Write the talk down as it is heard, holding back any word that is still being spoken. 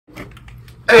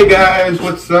Hey guys,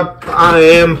 what's up? I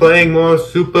am playing more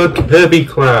Super Kirby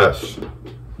Clash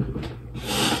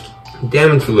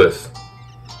Damage list.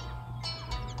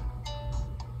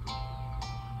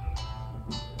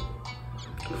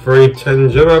 Free 10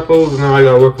 gem apples, and now I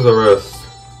gotta work for the rest.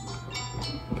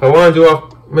 If I want to do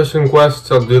off mission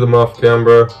quests, I'll do them off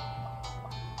camera.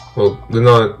 Well, they're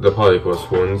not the party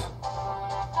quest ones.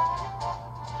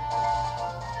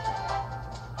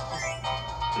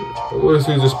 We'll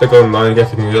just pick online, I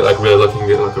guess you can get like really lucky and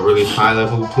get like a really high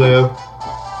level player.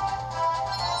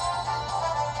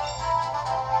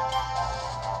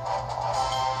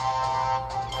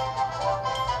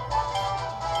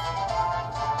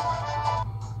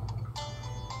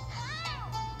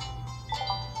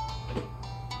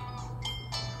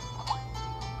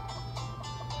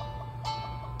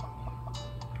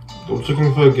 I was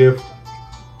looking for a gift.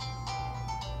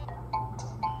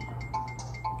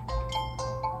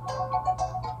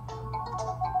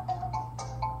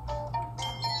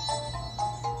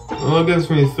 Well, it gives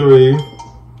me 3.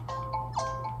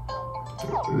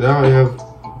 Now I have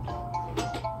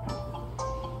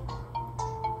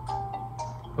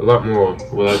a lot more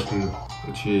what I can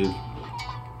achieve.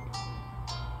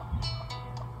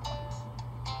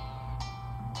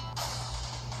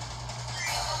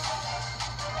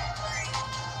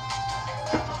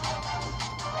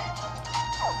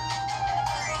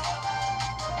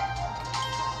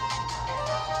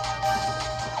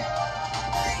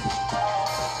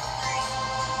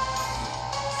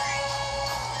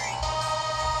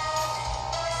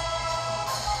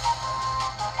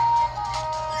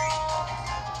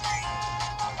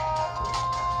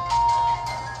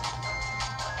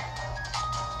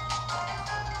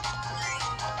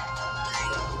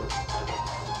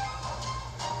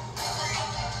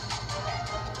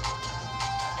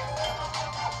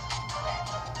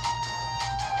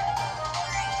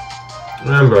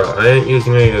 Remember, I ain't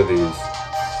using any of these.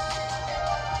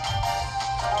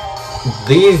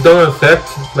 These don't affect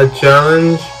the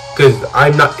challenge, because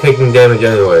I'm not taking damage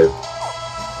anyway.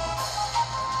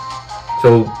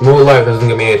 So, more life doesn't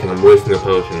get me anything, I'm wasting a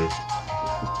potion.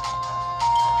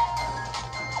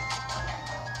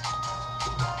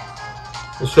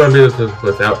 Let's try and do this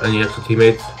without any extra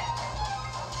teammates.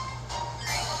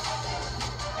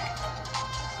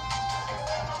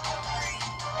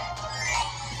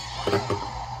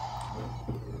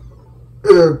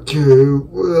 Okay,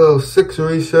 well, 6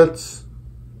 resets.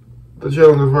 The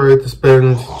challenge is hard to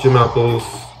spend gem apples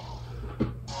to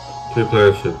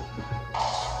replenish it.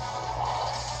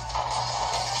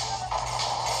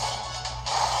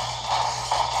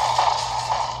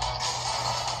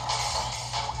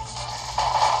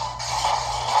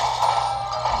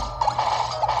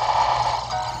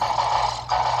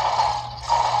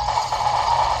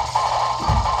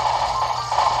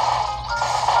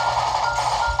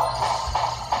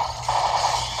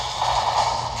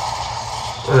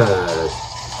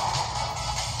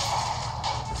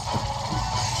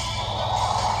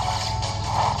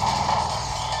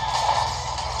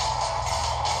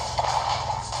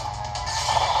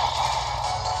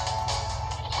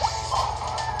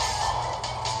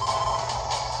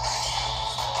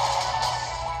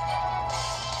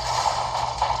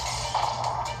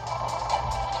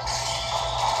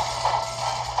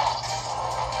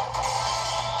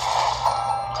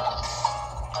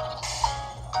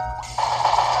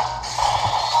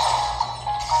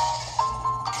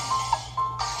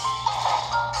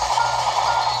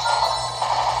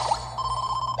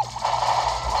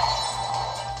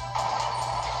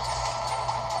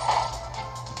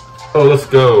 Oh, let's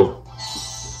go.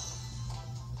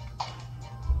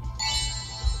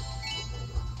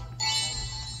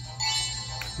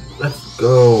 Let's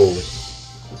go.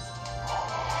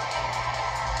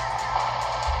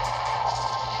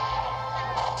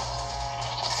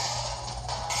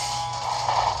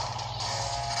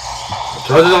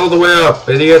 Charge it all the way up,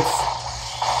 idiots.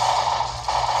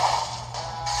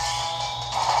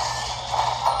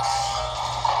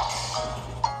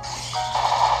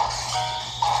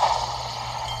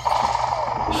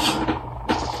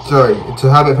 Sorry, it's a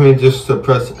habit for me just to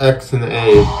press X and A,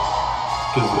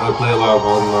 because I play a lot of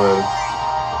online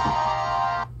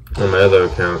on my other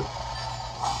account.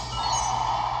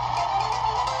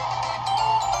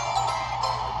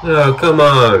 Oh, come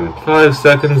on, 5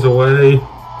 seconds away.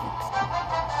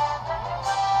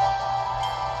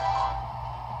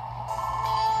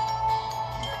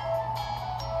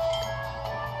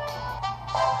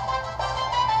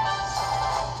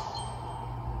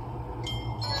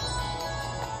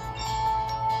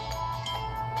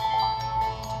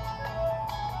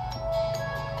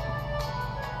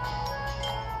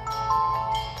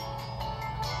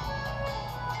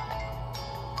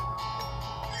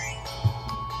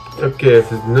 Okay, if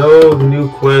there's no new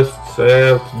quests I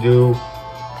have to do.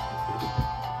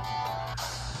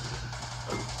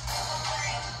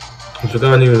 So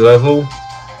got a new level.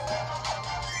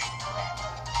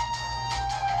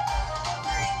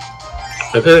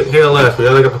 I couldn't hear the last, but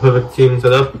now I got the perfect team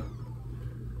set up.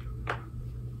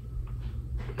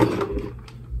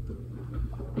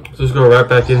 So just gonna right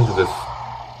back into this.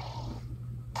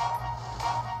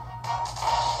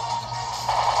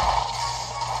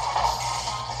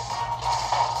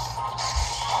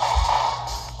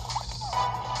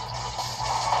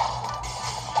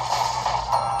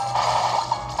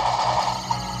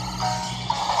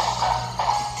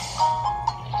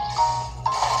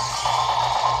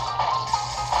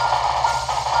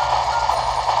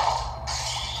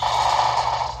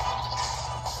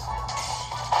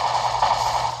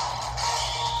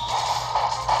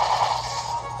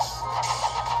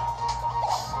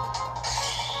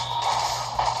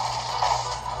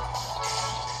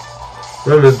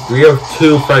 Remember, we have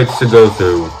 2 fights to go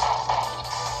through.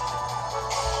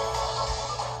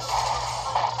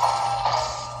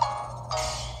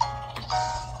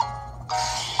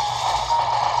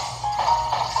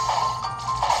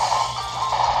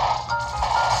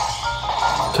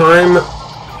 Time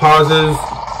pauses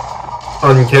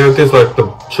on characters like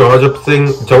the charge up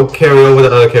thing don't carry over to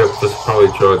other characters that's probably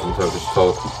charging instead of just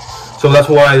talk. So that's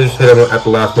why I just hit him at the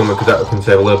last moment, because that can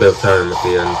save a little bit of time at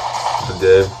the end of the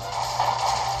day.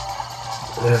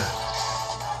 Yeah.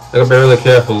 I gotta be really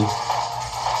careful.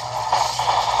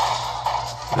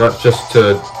 Not just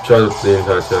to charge up the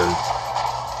entire turn.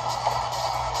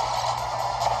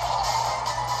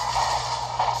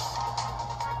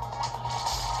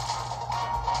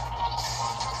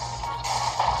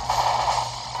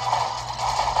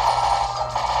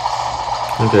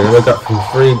 Okay, now we got some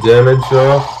free damage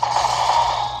off.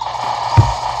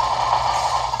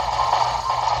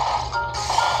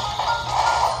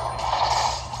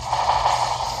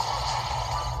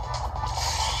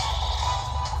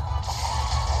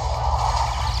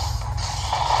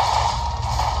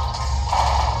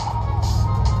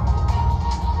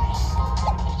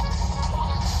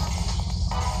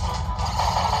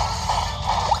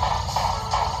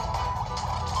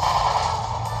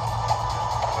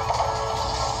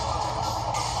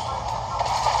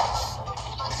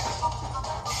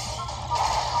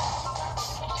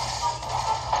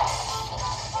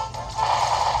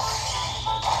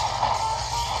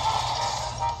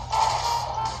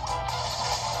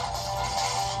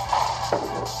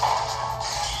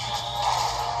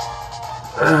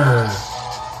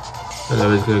 I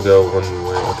know he's gonna go one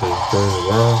way. Okay, he's going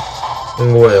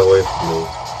one way away from me.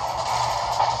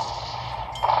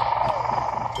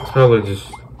 It's probably just.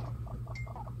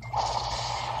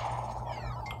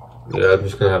 Yeah, I'm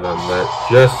just gonna have a net.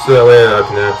 Just so that way I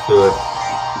can actually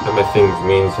have my things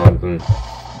mean something.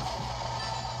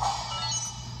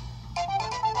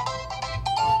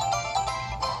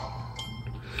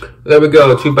 There we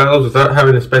go, 2 battles without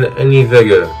having to spend any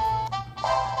vigor.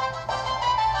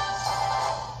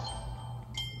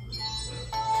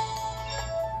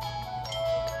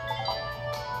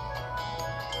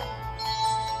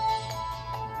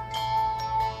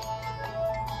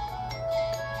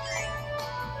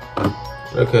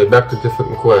 Okay, back to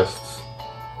different quests.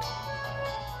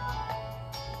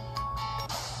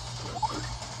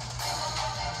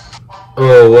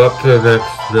 Oh, up to the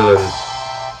next villain.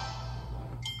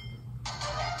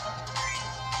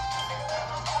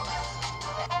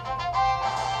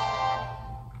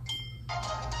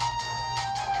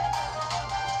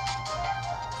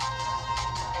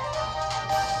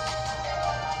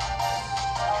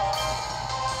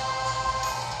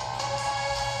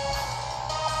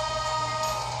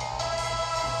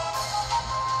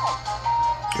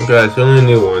 Okay, it's only a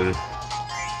new one.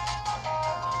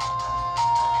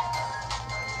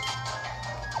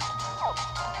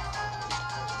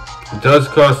 It does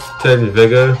cost 10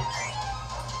 vigor.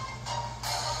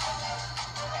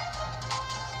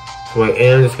 So I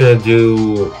am just gonna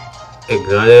do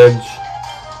Ignite Edge.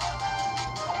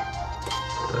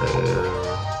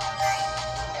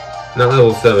 Not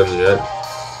level 7 yet.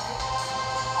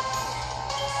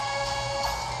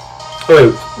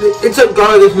 Wait, it's a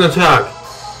guard that can attack.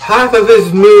 Half of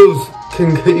his moves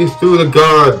can get you through the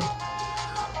guard.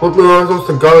 What am I supposed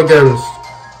to guard against?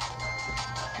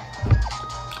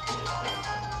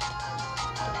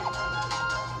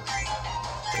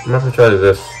 I'm not gonna try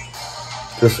this.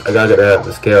 I gotta get that at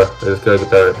the scale. I just gotta get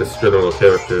that at this general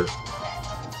character.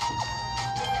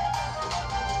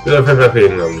 We don't have happy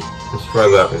in them. Let's try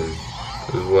that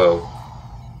one as well.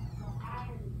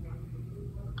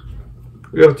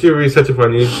 We have 2 resets if I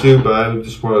need to, but I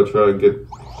just want to try and get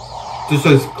just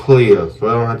says clear, so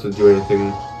I don't have to do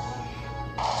anything.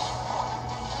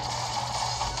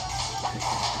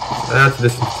 That's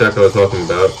this attack I was talking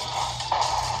about.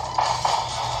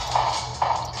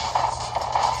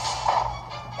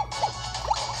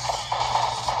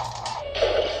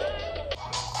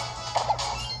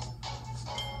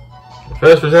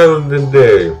 First attack of the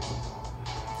day.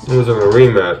 It was on a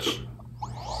rematch.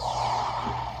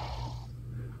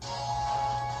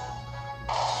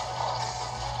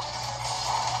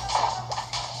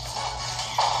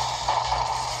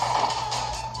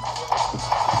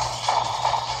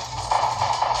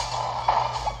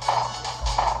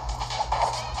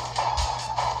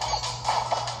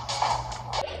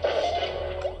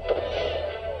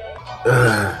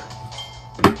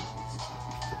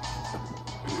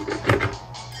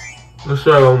 Let's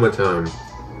try one more time.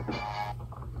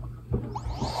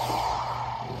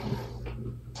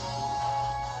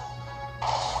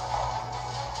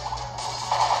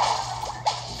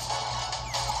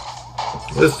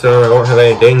 This time I won't have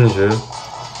any danger.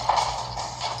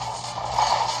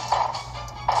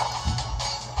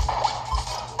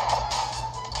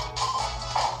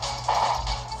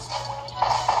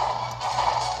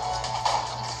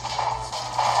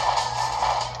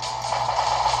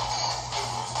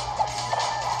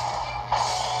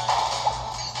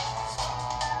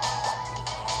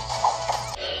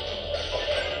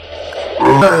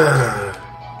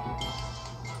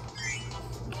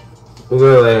 We're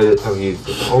gonna let it have used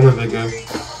the home figure.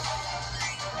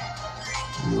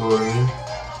 Going.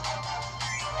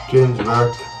 Change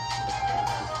back.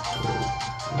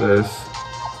 This.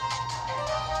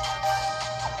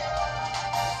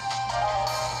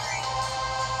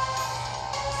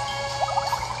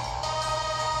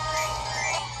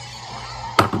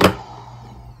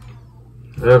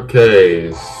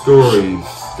 Okay, story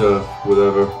stuff,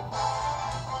 whatever.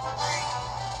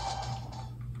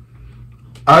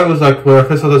 I was like, when I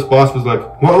first saw this boss, was like,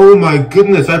 oh my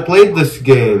goodness, I played this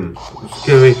game.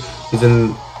 Kirby is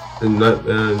in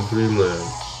Dreamland.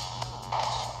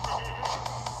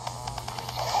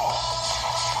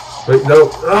 Wait,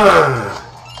 no.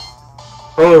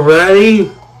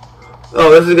 Already? Oh,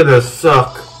 this is gonna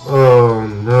suck. Oh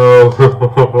no.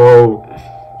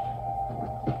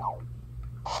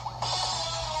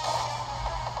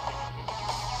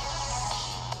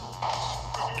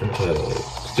 Okay,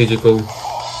 strategical.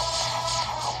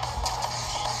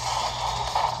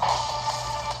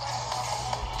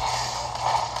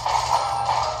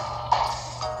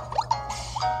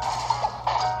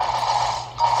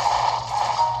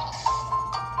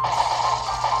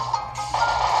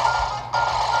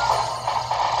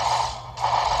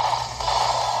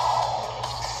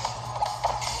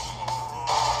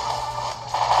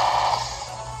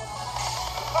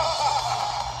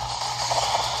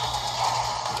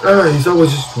 He's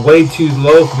always just way too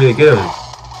low for me to get him.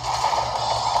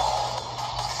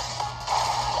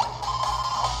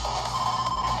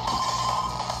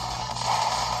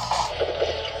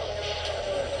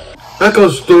 That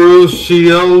goes through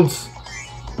shields.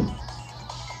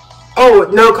 Oh,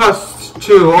 it now costs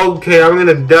 2. Okay, I'm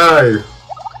gonna die.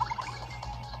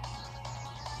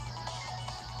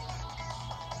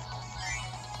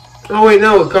 Oh wait,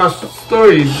 no, it costs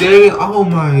 3. Dang it. Oh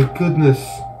my goodness.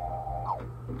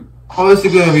 Oh, this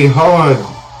is gonna be hard.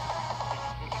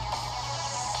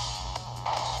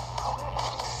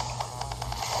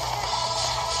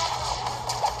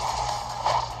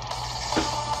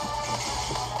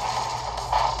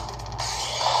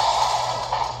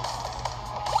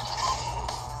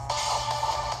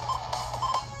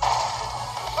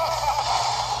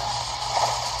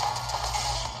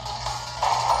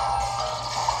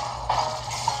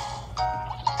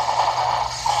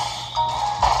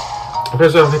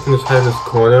 First I'm hitting his head in this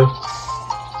corner.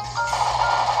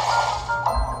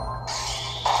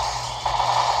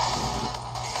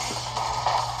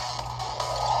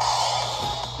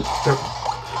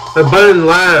 My button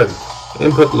lagged.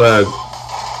 Input lag.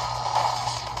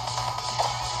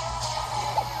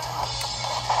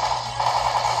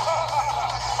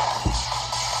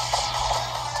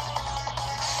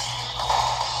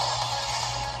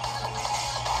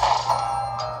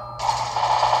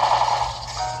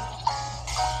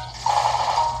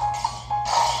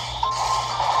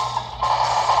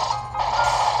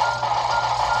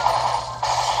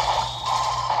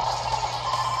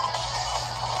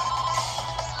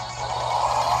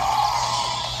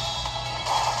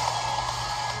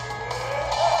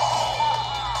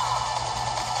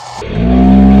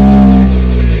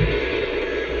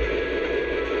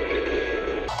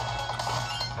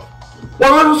 What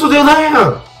am I supposed to do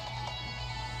there?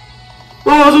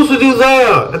 Oh, not supposed to do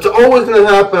that? It's always gonna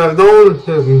happen. I've known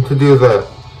him to do that.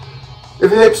 If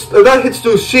that hits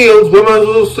through shields, what am I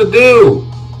supposed to do?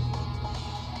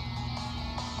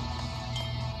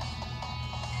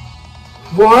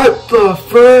 What the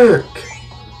frick?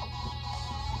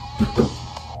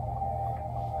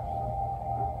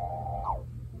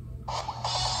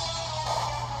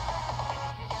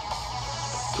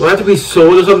 Do I have to be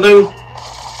sold or something?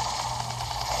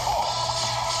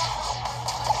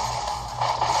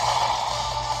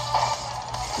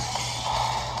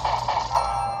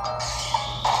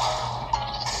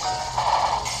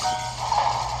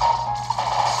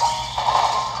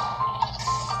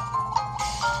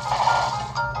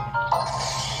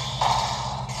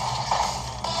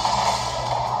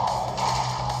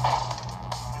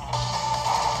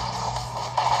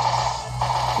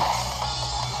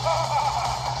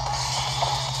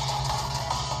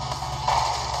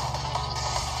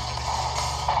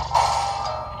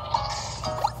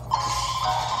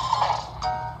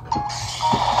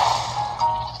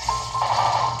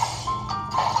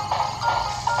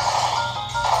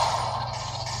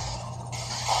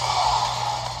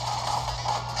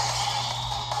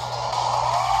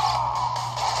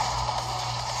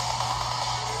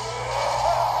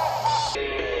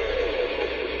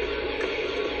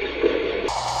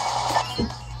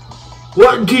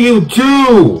 What do you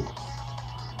do?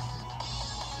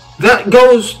 That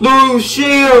goes through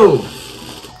shields.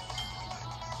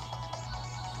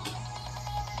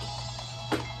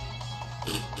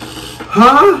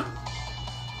 Huh?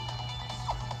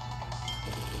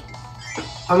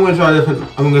 I'm gonna try to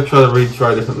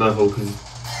retry a different level, because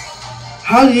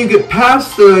how do you get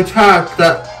past the attack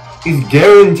that is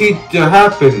guaranteed to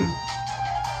happen?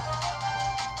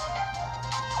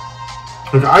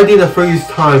 Like, I need a freeze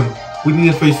time. We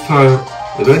need to freeze time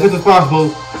as late as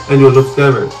possible and do enough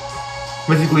damage.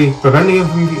 Basically, preventing him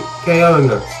from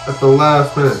KOing us at the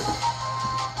last minute.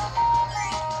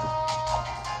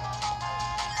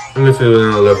 I'm gonna do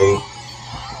another level.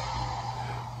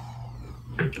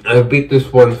 I beat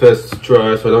this one first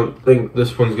try, so I don't think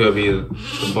this one's gonna be a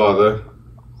bother.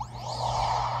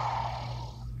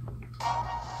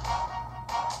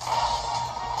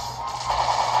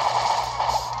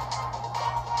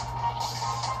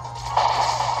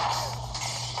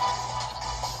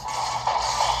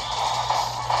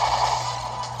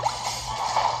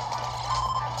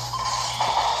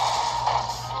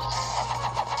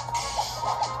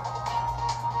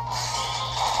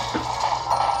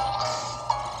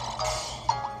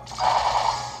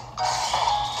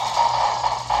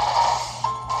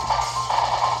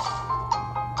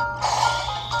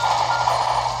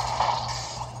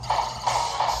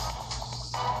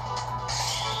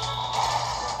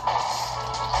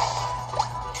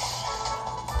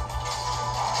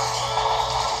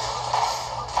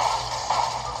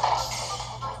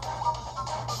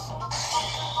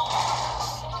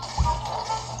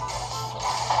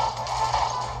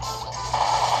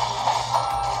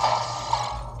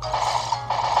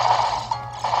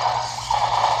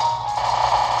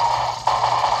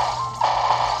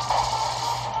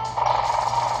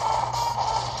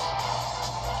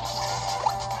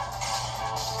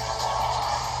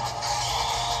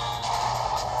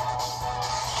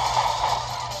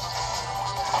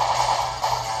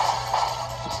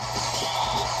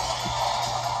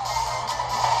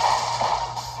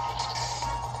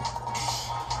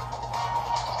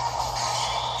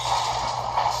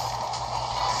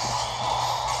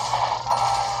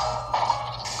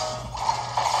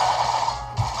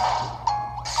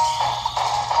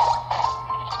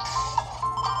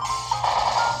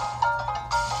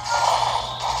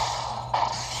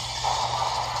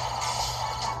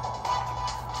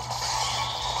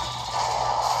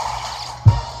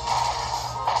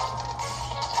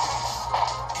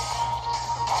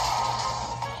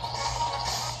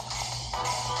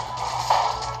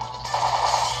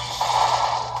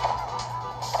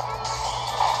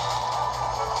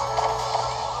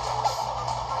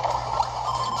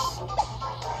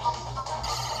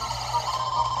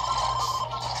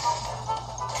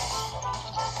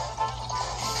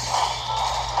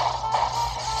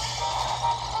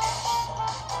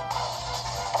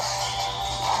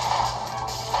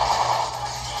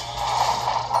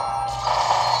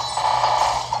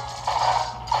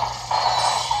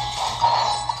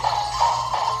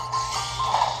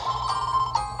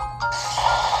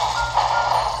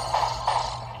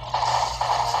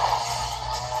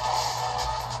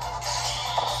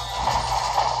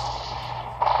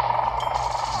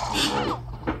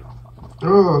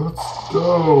 Oh, let's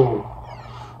go.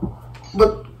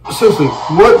 But seriously,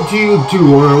 what do you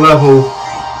do on a level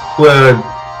where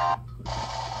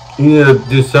You need to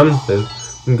do something,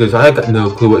 because I got no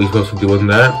clue what you're supposed to do on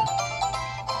that.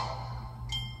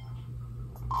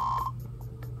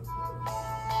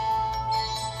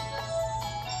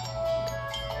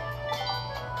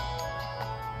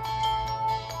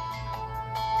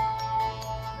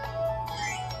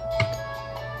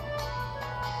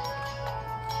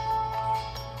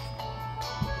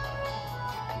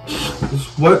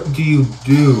 What do you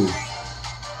do?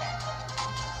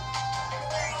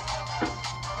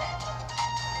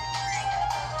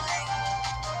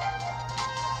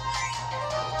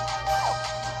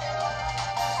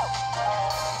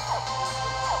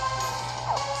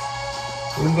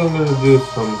 I think I'm gonna do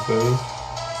something.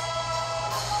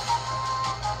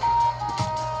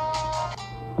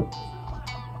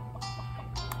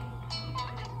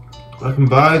 I can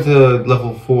buy the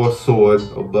level 4 sword,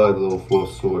 or buy the level 4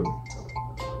 sword.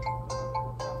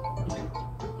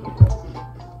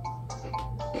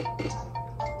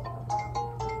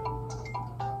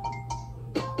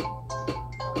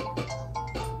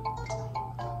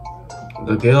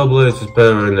 The Gale Blade is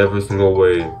better in every single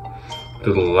way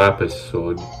to the Lapis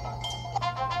sword.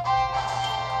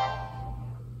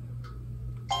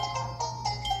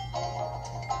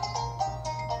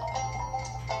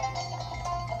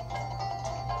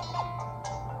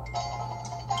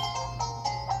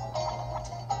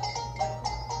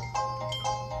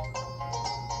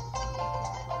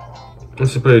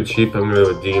 This is pretty cheap. I'm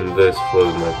gonna redeem this for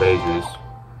my pages.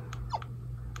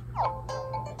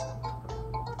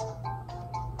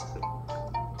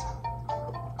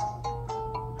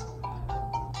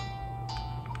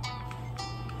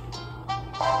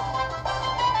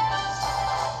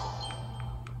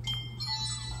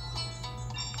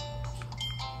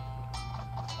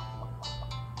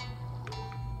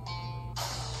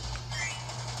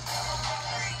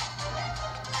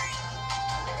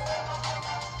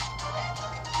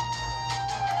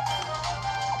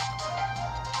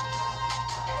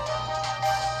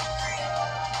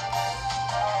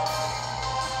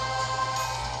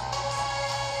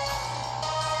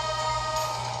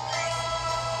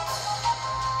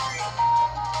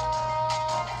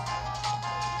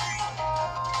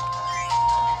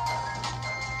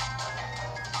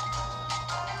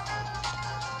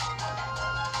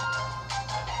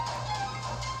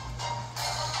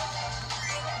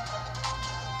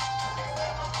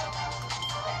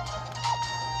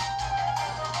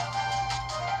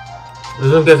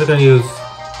 I don't guess I can use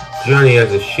Johnny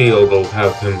as a shield, I'll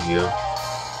have him here.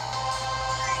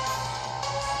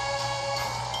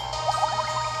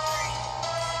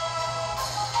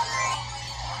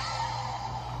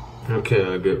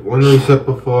 Okay, I get one reset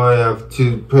before I have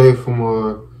to pay for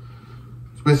more.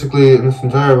 So basically, in this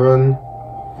entire run,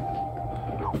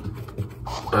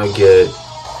 I get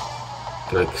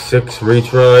like 6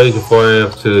 retries before I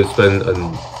have to spend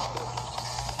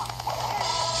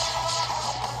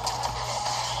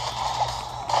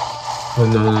Oh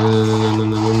no.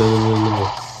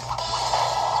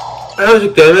 I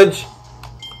took damage.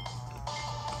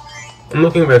 I'm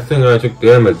looking at my thing and I took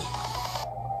damage.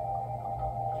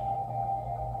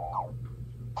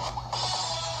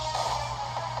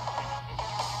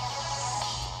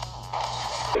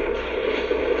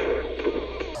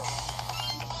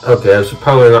 Okay, I should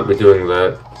probably not be doing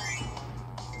that.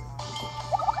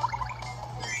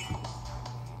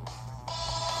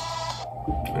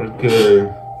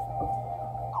 Okay.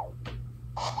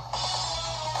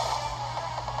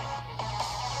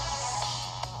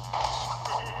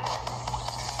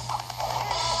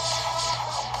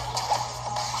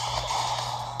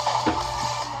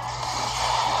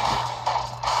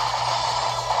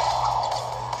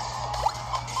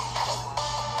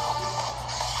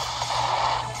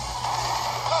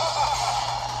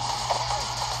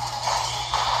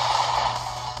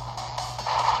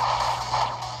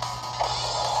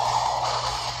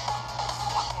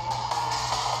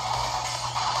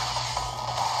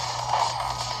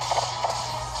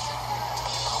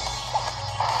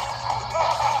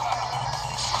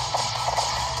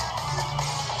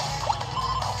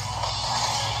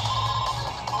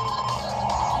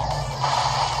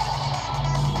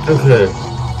 Okay.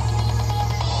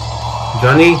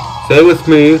 Johnny, stay with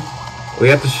me. We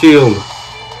have the shield.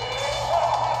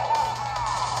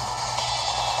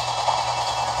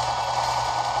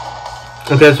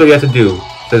 Okay, that's what you have to do.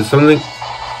 There's something.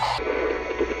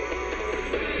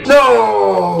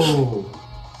 No!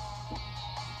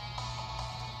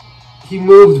 He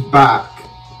moved back.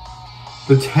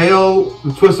 The tail,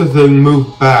 the twister thing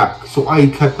moved back, so I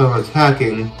kept on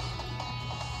attacking.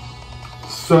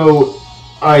 So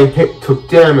I took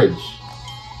damage.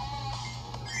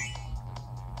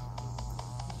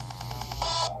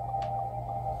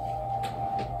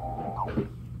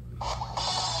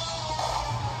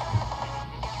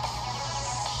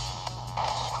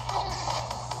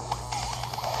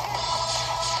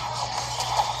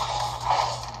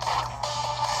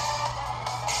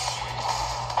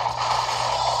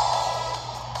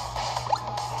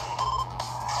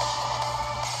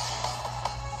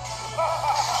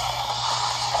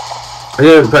 I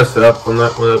didn't press it up on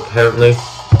that one apparently.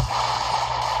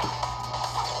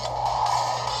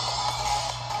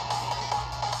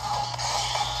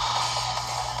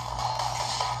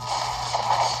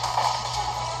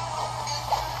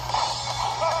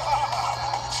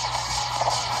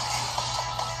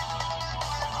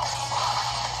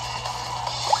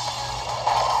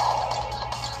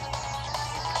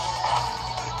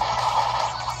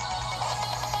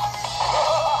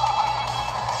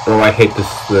 Oh, I hate this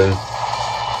thing.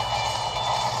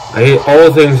 I hate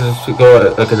all things that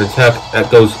go like an attack that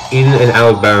goes in and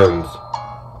out of bounds.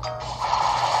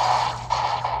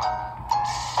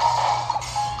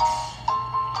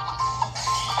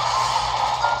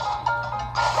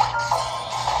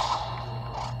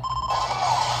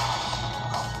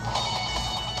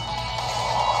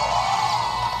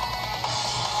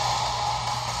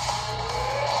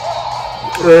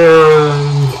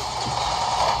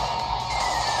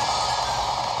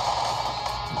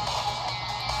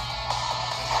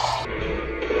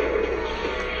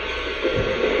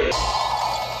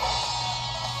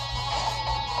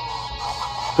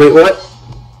 Wait, what?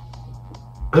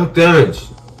 I took damage.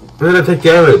 When did I take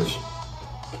damage?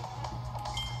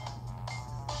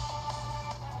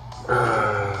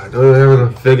 I don't have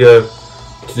enough figure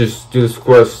to just do this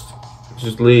quest.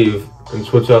 Just leave and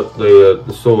switch out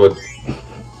the sword.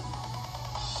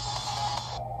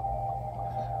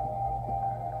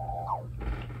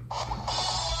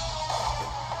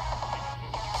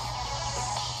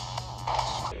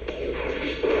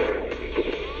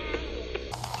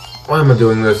 Why am I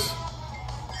doing this?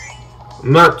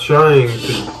 I'm not trying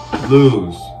to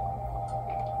lose.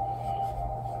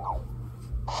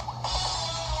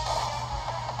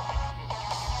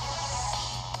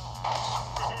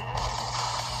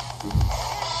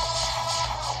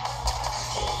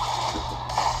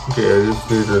 Okay, I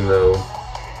just need to know.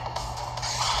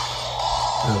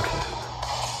 Okay.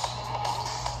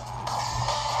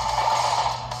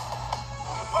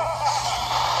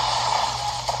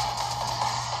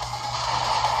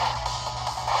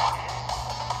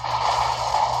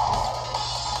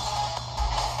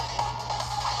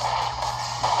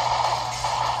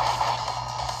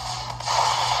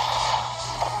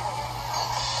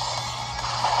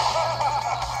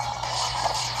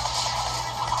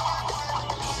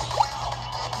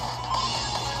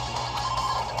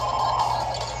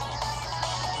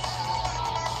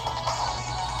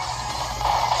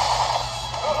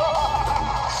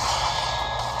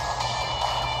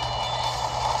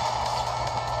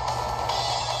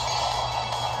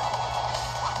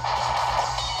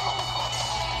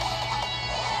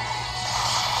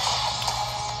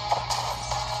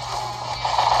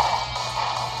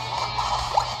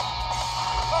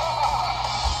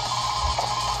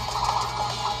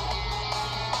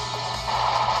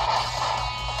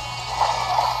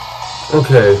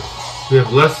 Okay, we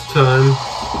have less time.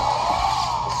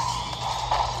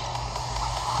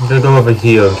 I'm gonna go over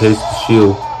here in case the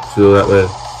shield so that way.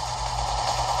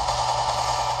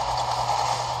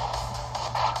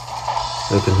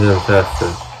 I can hear him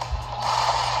faster.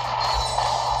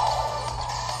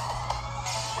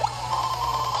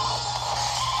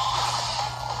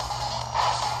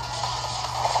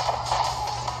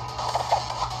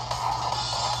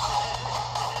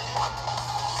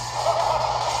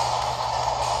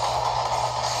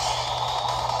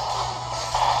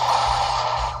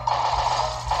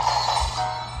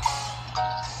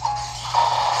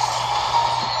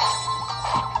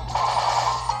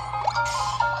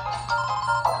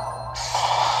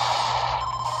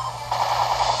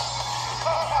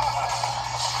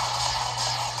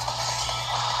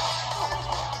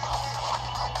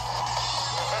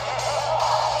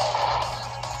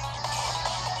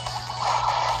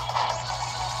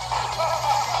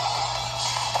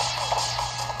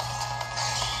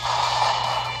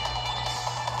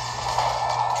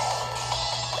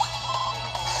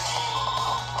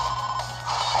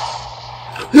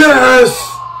 Yes!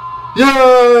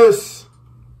 Yes!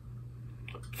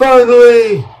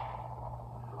 Finally!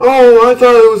 Oh, I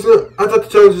thought the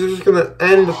challenge was just gonna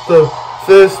end at the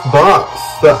first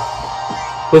boss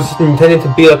that was intended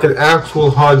to be like an actual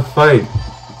hard fight.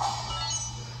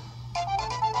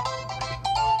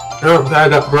 Okay, I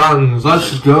got bronze.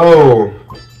 Let's go!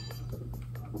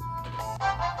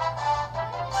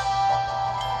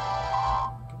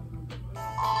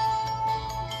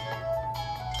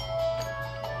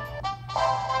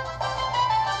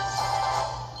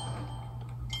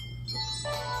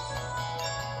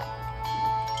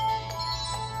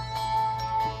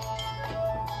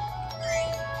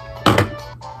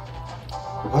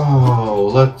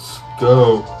 Oh, let's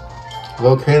go.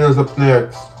 Volcano's up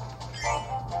next.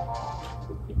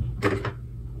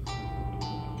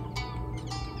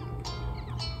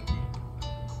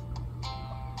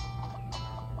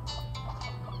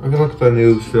 I can look at the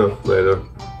new stuff later.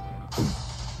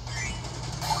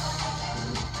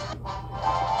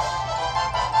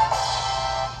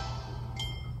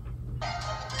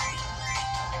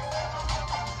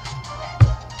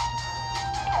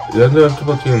 Yeah, I'm gonna have to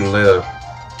put you in later.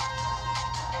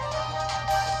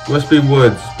 Wispy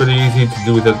Woods, pretty easy to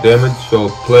do without damage, so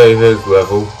play his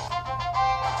level.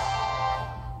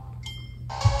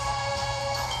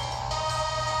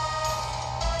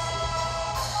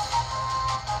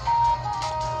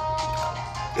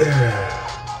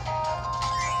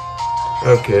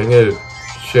 Okay, I'm gonna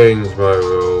change my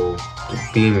role to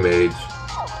Beam Mage.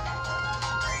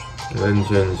 And then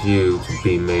change you to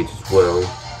Beam Mage as well.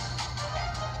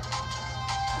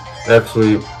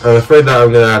 Actually, I'm afraid that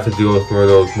I'm gonna have to deal with one of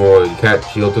those more you can't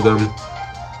shield to them.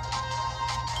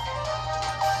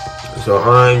 So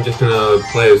I'm just gonna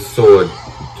play a sword,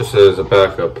 just as a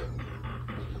backup.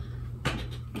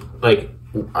 Like,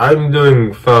 I'm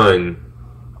doing fine.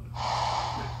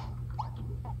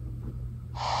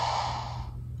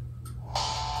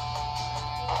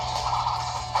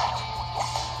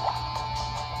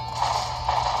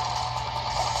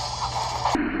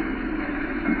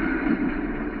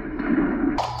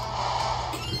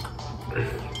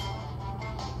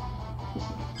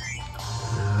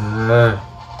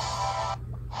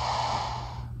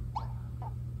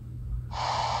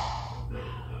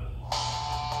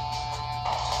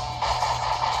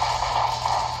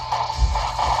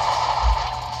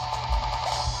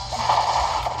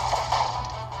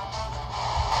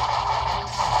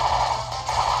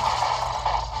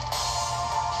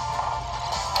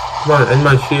 Come on, end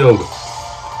my shield.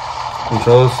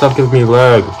 Control this stuff gives me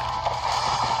lag.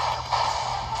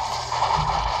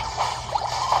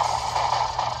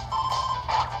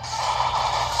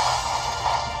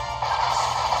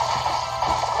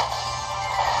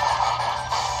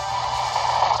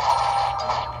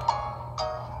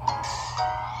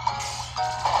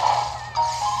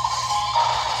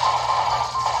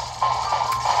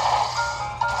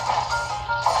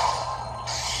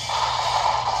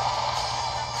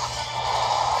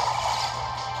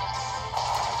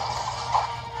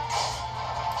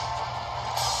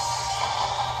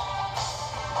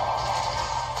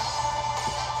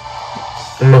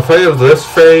 I'm afraid of this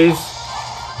phase.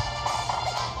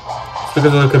 It's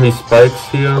because there can be spikes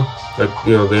here. Like,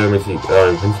 you know, the enemies are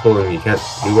invincible and you can't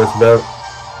do what's about.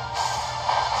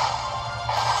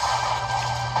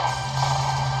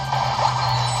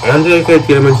 And they take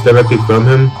damage directly from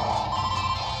him.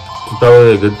 It's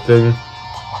probably a good thing.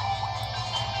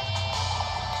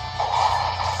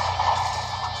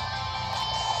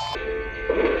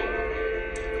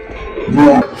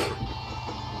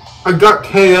 I got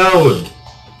KO'd.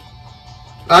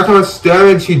 That's how much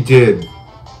damage he did.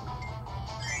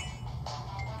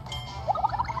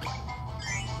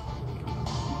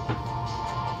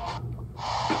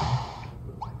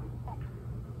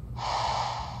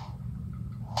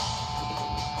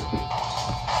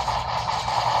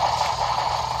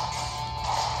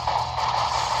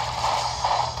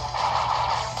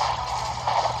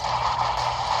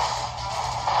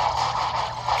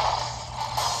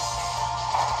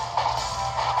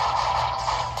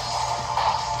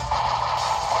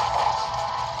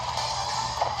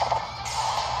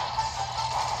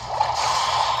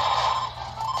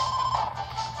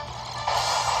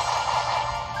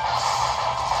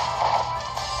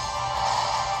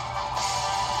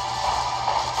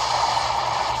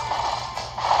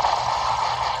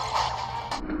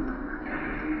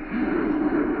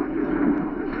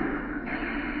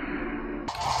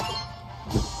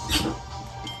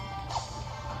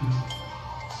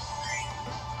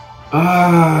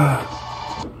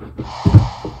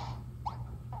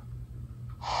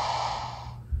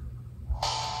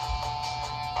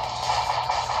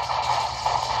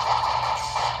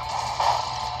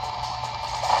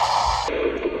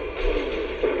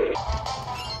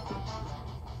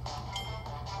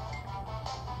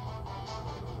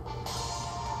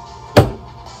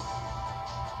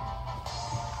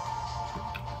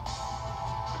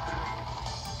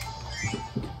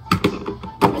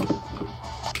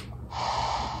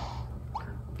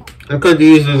 I could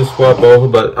easily swap over,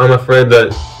 but I'm afraid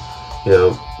that, you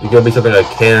know, it's gonna be something I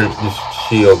can't just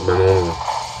shield my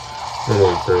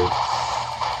normal thing.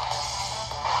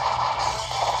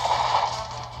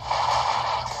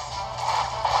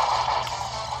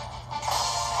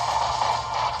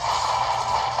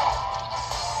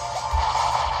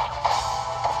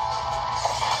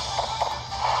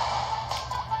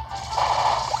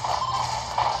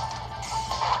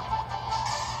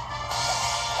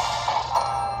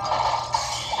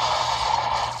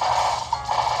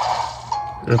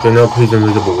 Okay, nope, he's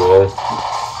invisible wall.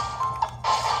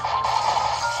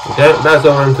 That's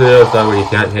over into the other side where he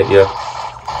can't hit you.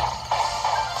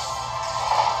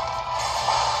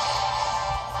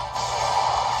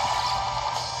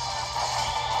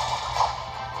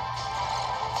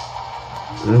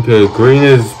 Okay, green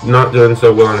is not doing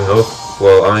so well on health,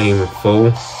 while I'm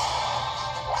full.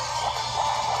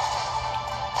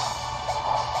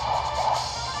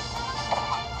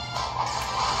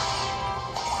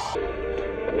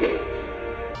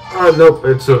 Oh, nope,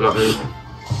 it still got me.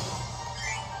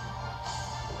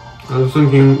 I was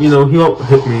thinking, you know, he won't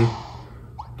hit me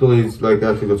till he's like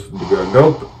actually goes to the ground.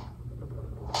 Nope.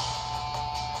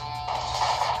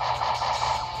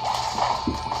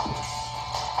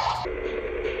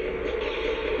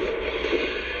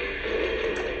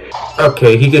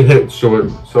 Okay, he can hit short,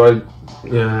 so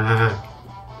yeah.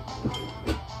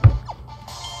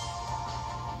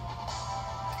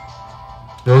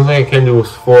 The only thing I can do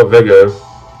is 4 vigor.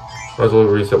 Might as well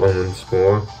reset one once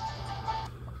more.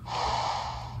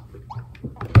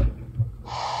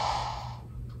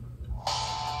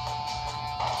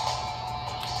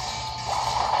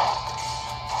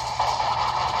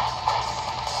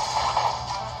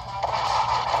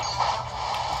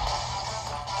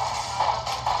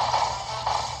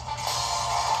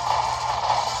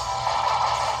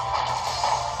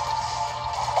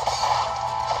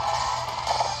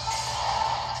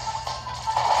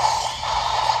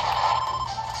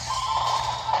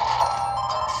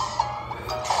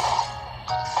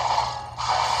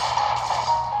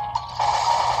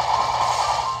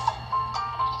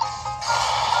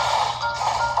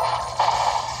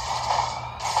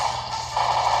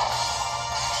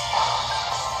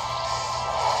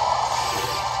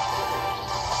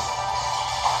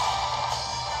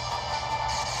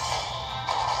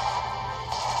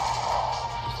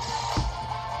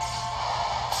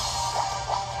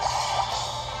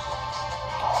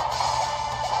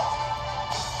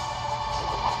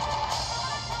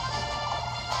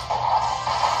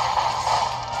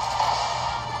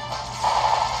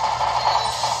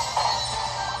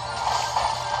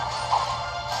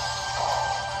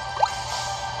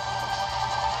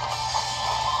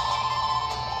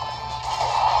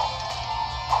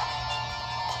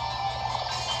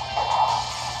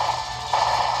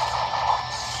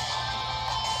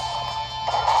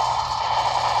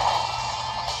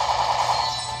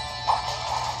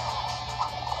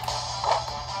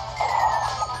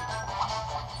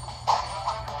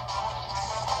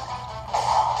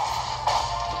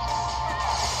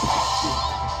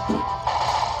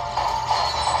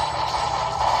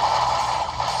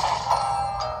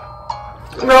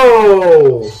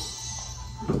 No!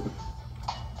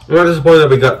 I'm not disappointed that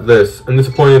we got this. I'm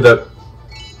disappointed that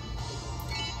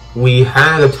we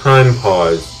had a time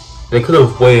pause. They could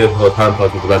have waited until the time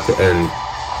pause was about to end.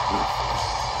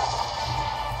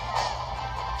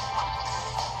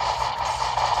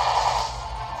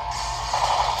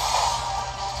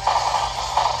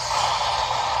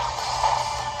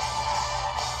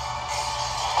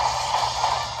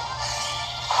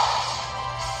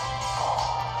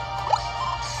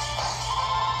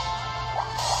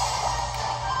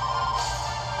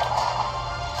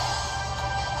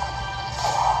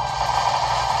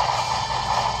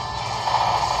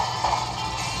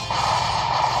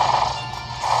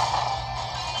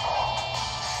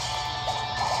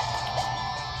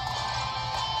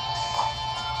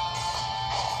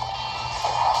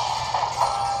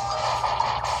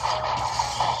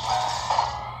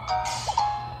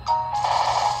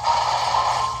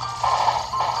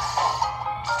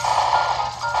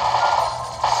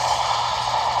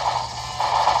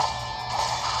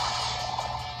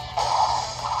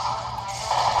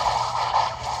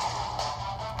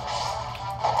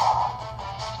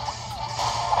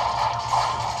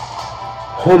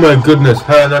 Oh my goodness,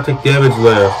 how did I not take damage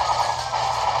there?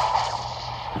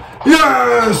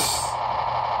 Yes!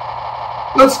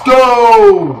 Let's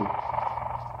go!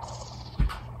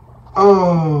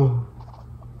 Oh.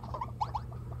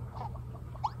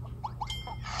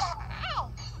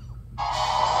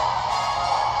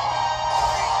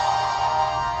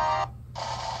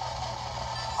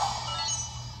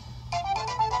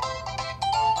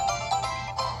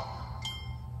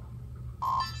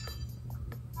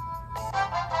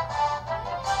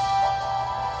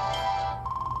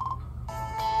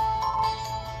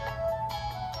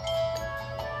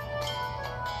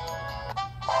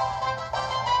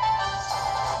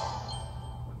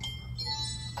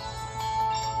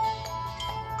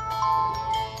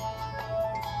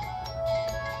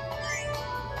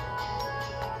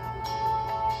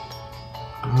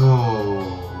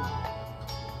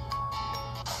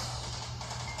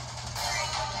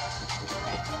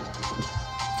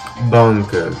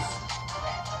 bonkers.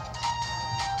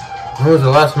 When was the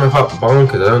last time I fought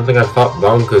bonkers? I don't think I fought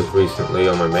bonkers recently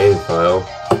on my main file.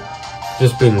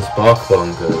 Just been spark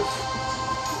bonkers.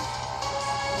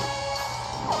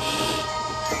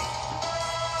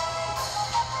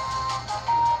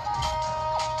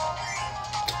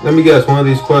 Let me guess, one of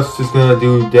these quests is gonna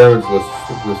do damage lists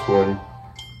with this one.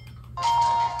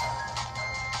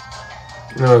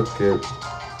 Okay.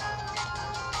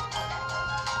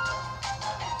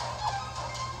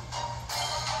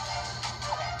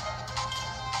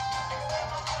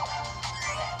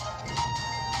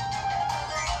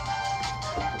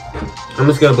 I'm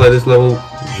just gonna play this level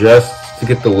just to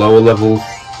get the lower level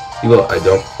people I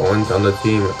don't want on the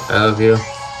team out of here.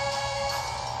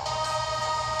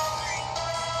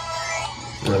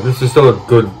 This is still a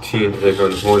good team to take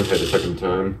on Hornhead the second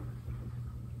time.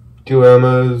 2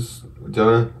 ammos,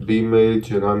 done,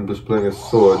 B-Mage, and I'm just playing a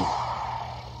sword.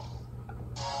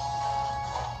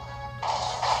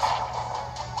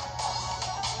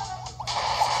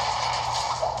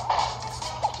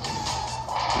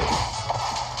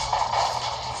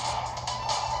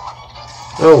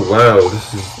 Oh wow,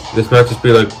 this might just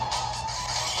be like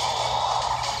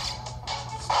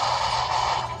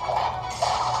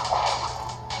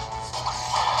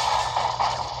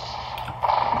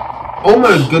oh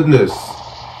my goodness!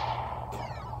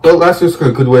 Oh, that's just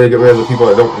a good way to get rid of the people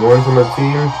I don't want on the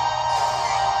team.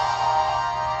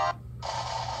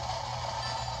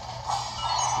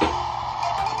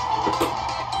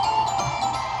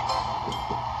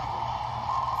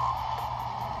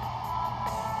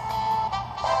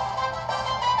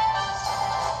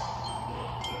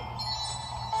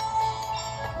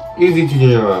 Easy to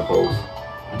do apples.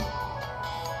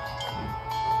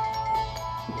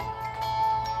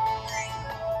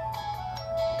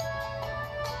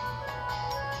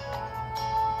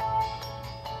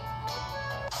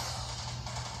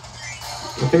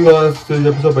 I think the last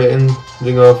episode by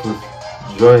ending off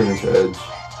with Giant's Edge.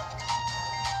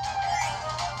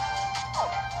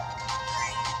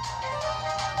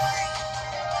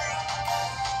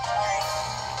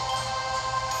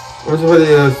 I was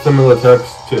already similar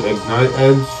attacks to Ignite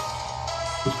Edge,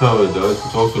 which probably does.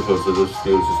 It's also supposed to just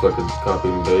do just like a copy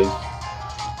and paste.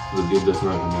 The dude that's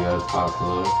not going to be as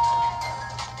popular.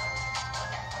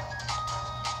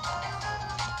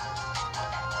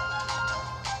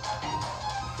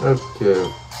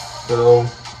 Okay, so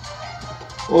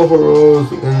overall,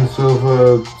 in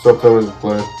silver, sometimes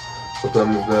play. What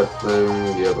time is that thing?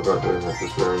 Yeah, we're not doing that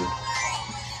this round.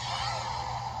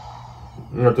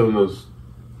 I'm not doing those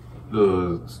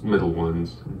middle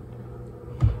ones.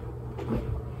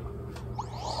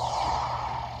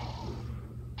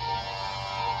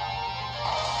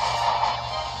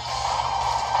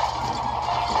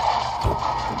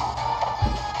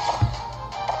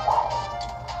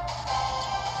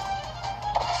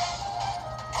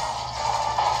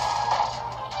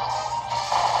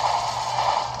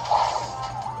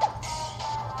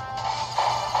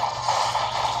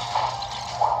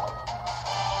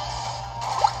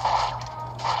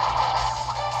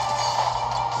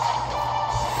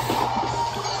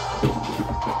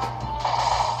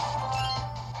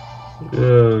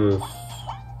 Yes.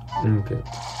 Okay.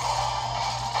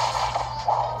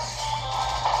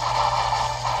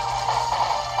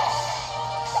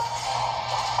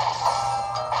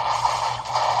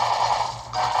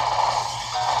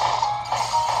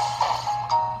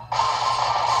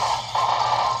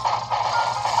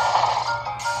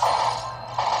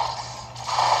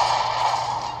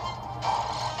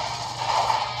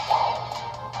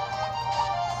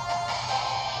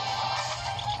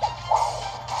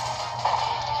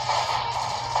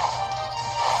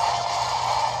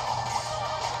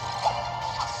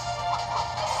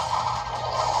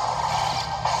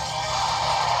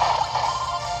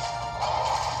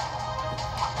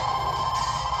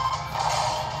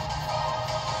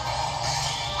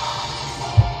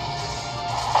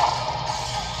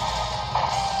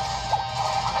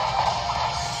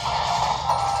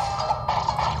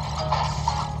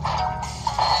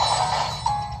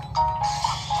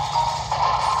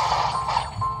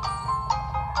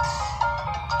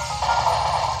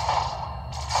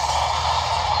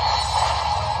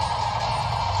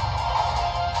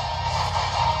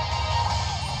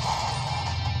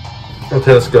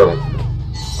 Okay, let's go.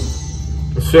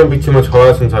 It shouldn't be too much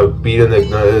harder since I beat an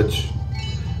Ignite Edge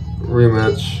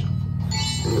rematch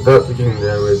without taking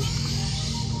damage.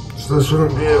 So this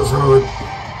shouldn't be as hard.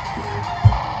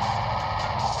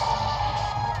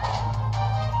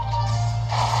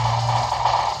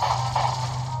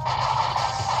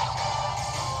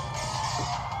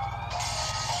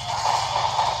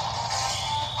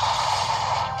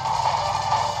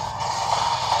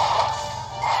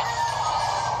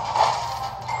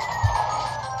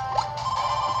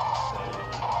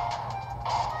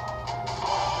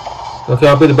 Okay,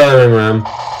 I'll be the battering ram.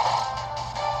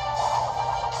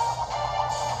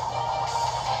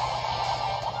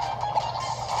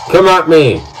 Come at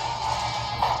me!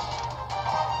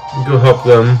 Go help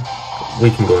them. We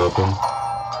can go help them.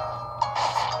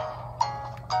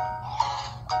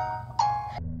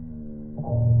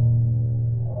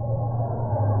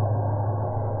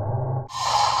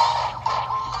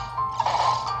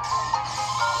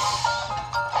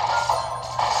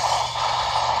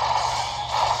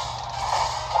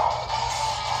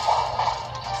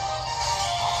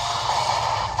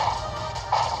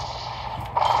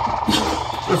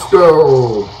 Let's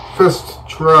go! First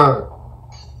try.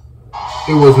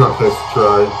 It was not first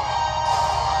try.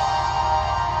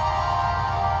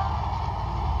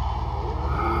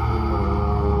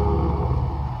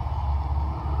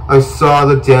 I saw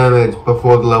the damage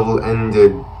before the level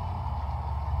ended.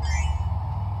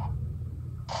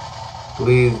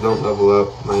 Please don't level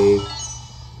up, my...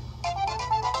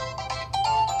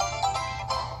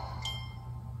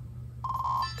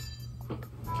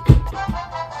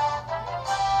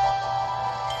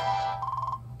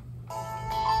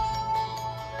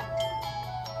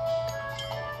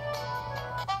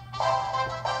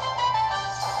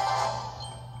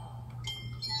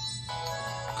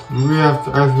 We have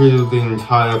to actually do the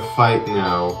entire fight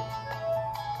now.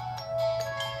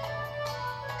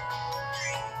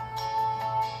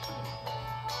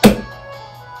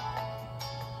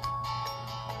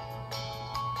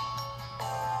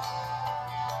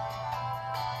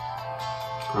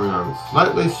 I'm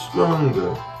slightly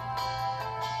stronger.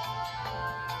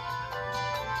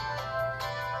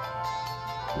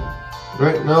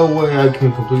 Right, no way I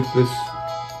can complete this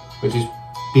by just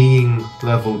being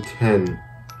level 10.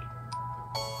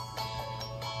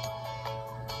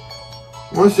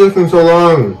 What's taking so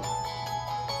long?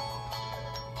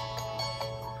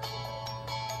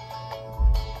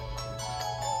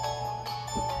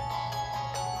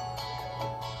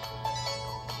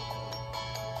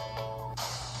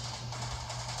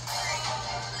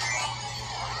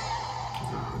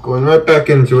 Going right back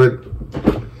into it.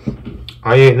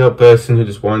 I ain't no person who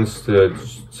just wants to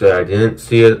say I didn't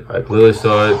see it, I clearly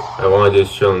saw it, I want to do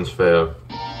this challenge fair.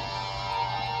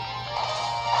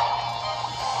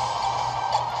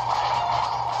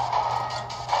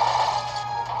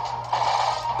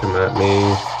 Come at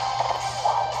me.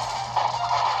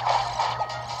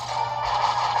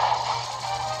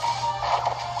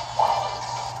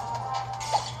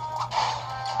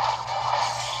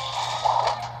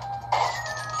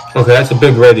 Okay, that's a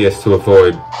big radius to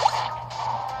avoid.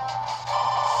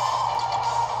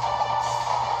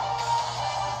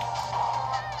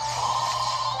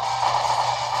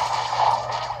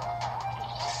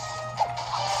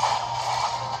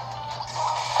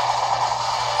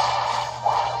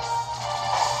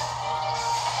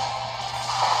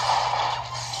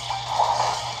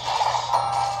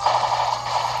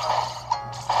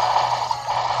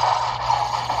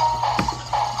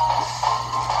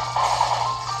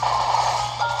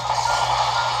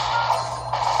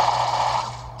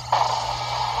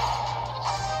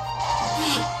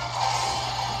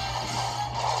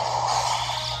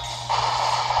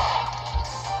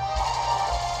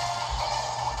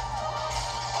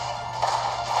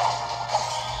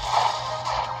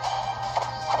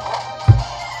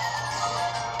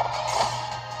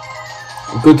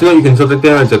 Good to know you can still take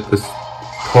damage at this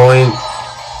point.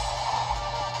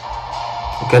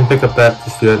 You can't pick up that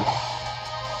just yet.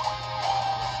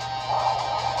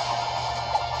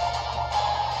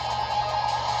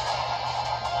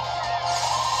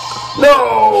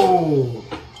 No!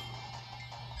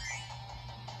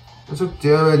 I took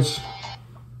damage.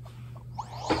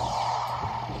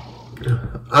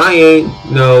 I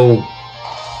ain't no...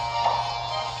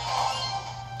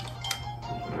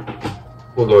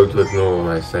 We're going to ignore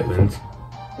my statement,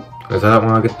 because I don't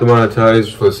want to get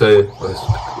demonetized for saying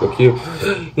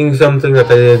something that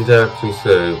I didn't actually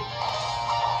say.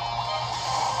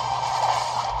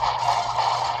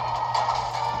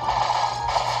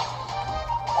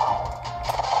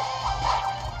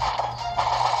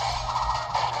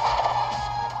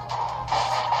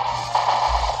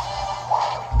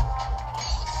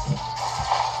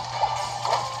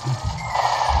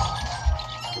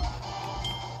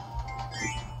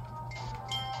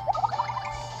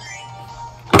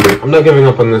 I'm not giving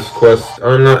up on this quest.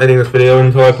 I'm not ending this video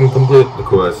until I can complete the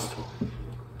quest.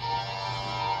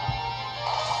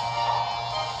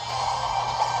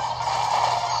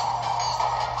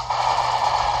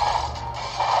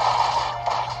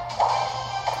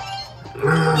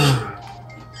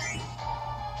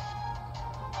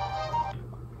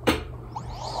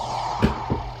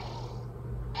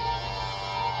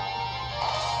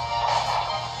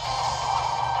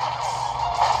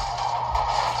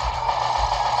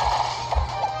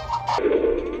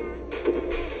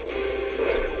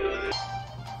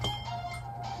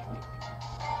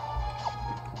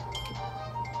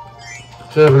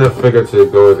 Should have enough figure to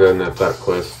go again at that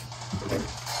quest.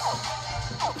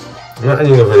 I'm not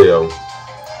ending the video.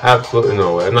 Absolutely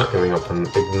no way. I'm not giving up on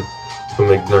from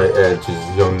Ignite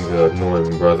Edge's younger,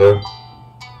 annoying brother.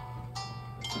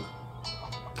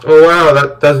 Oh wow,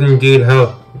 that does indeed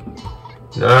help.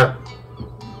 Not.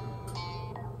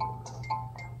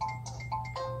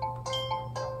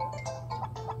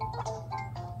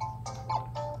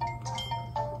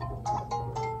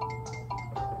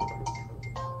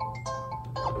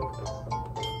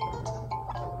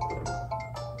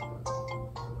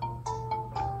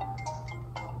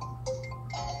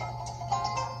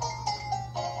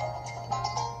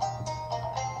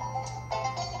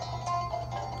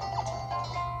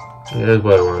 Here's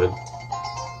what I wanted.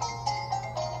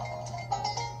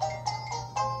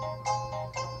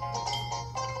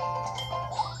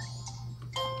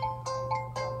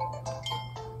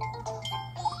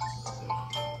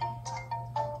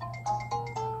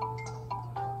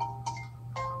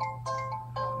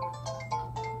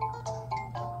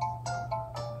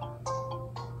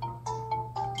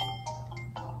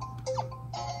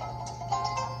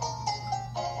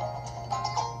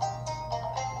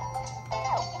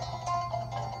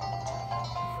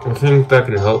 I think that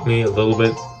can help me a little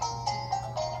bit.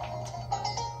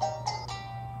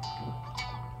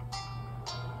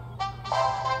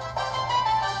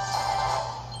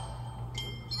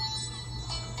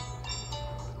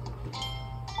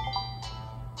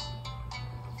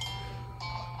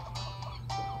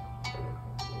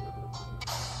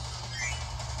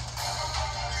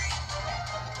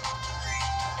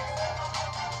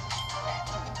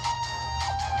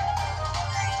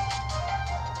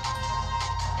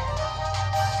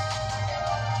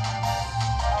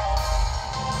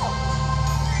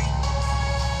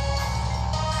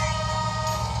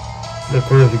 Of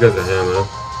course, if you got the hammer,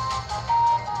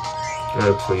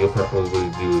 actually you'll probably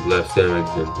do less damage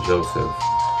than Joseph.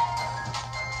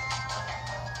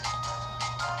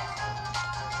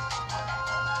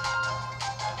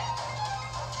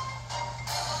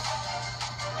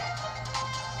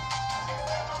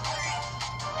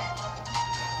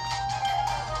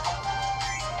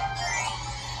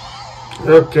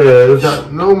 Okay, we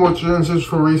got no more chances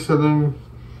for resetting.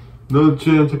 No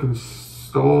chance to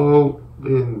install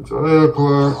the entire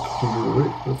clock to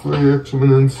wait for 3 extra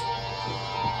minutes.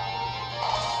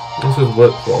 This is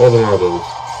what for all the models.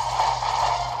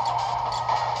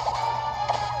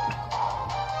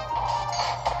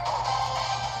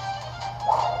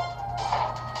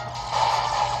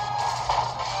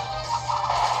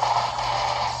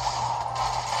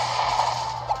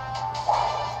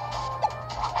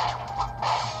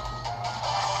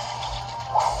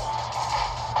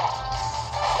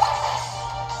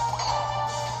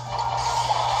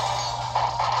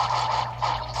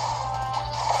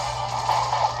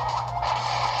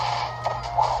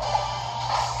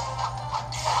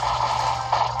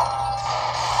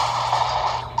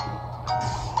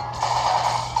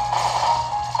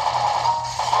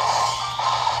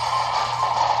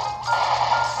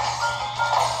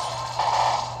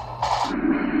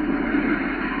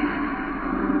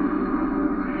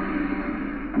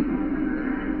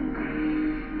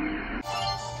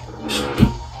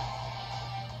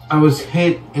 I was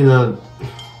hit in a...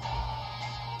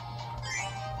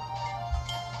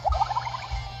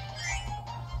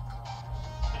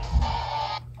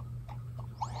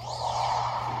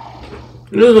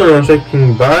 No, I'm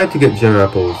checking buy to get gem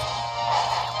apples.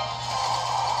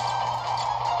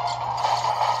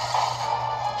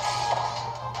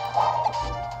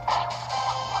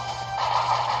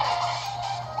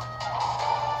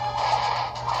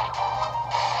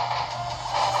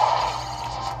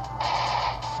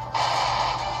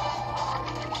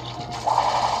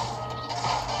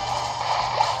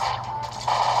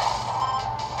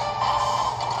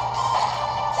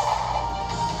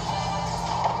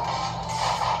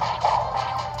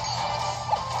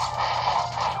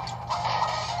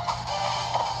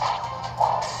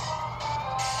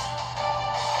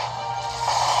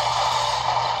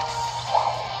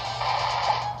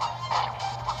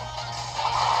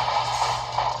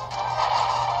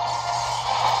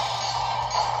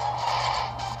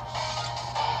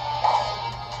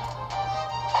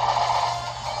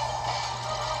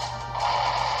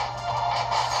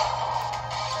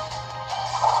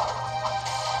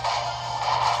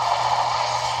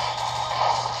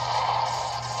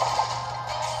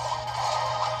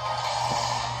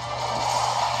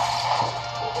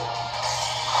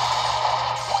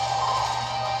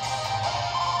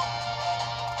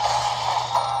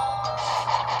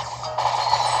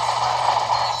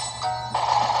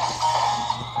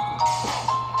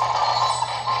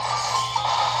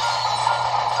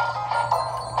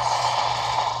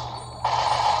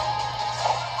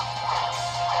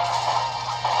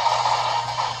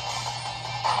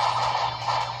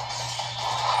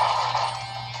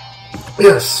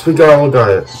 Yes, we got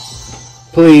it.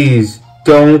 Please,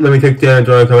 don't let me take damage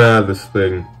when I come out of this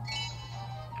thing.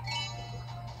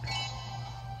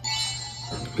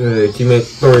 Okay, teammate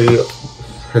 3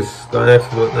 has got an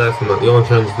excellent last one. The only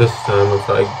chance this time looks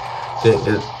like didn't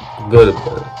get good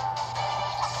at it.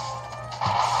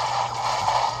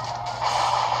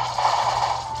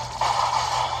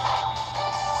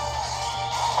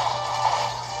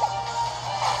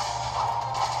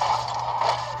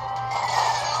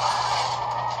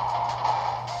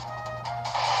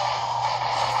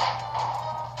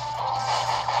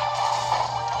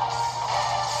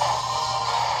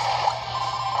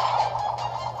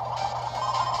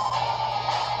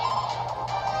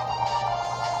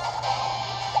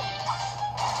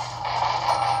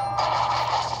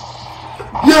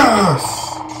 Yes!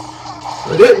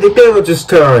 I didn't get damage this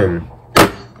time.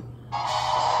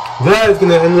 That is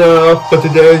gonna end it off for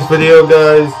today's video,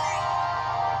 guys.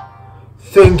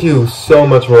 Thank you so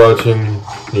much for watching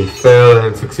me fail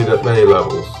and succeed at many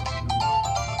levels.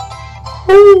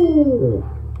 Woo!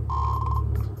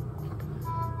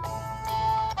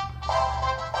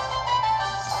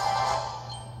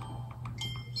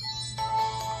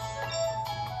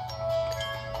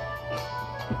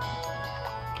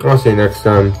 I'll see you next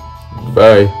time.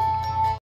 Bye.